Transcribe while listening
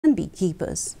and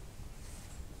beekeepers.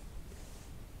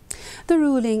 The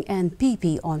ruling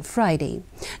NPP on Friday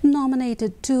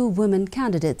nominated two women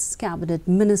candidates, Cabinet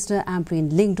Minister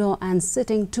Ampareen and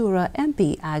sitting Tura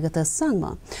MP Agatha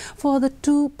Sangma, for the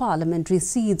two parliamentary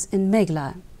seats in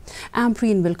Meghalaya.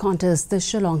 Ampareen will contest the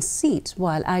Shillong seat,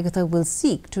 while Agatha will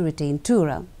seek to retain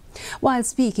Tura. While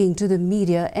speaking to the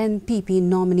media, NPP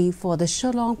nominee for the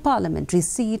Shillong parliamentary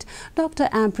seat, Dr.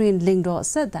 Ampareen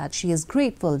said that she is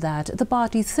grateful that the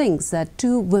party thinks that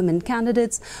two women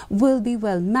candidates will be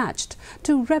well matched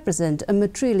to represent a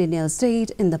matrilineal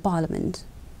state in the parliament.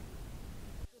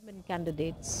 Women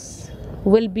candidates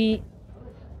will be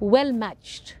well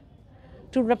matched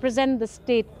to represent the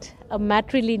state, a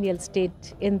matrilineal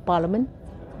state in parliament.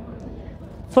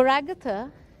 For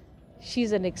Agatha,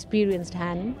 she's an experienced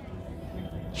hand.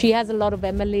 She has a lot of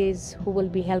MLAs who will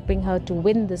be helping her to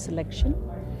win this election.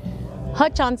 Her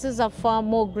chances are far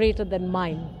more greater than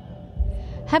mine.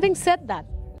 Having said that,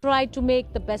 try to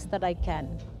make the best that I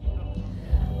can.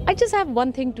 I just have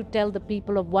one thing to tell the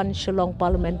people of one Shillong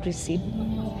parliamentary seat.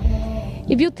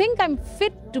 If you think I'm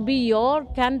fit to be your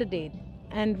candidate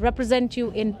and represent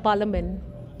you in parliament,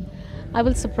 I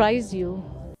will surprise you.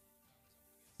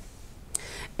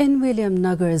 In William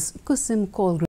Nagar's Kusim Call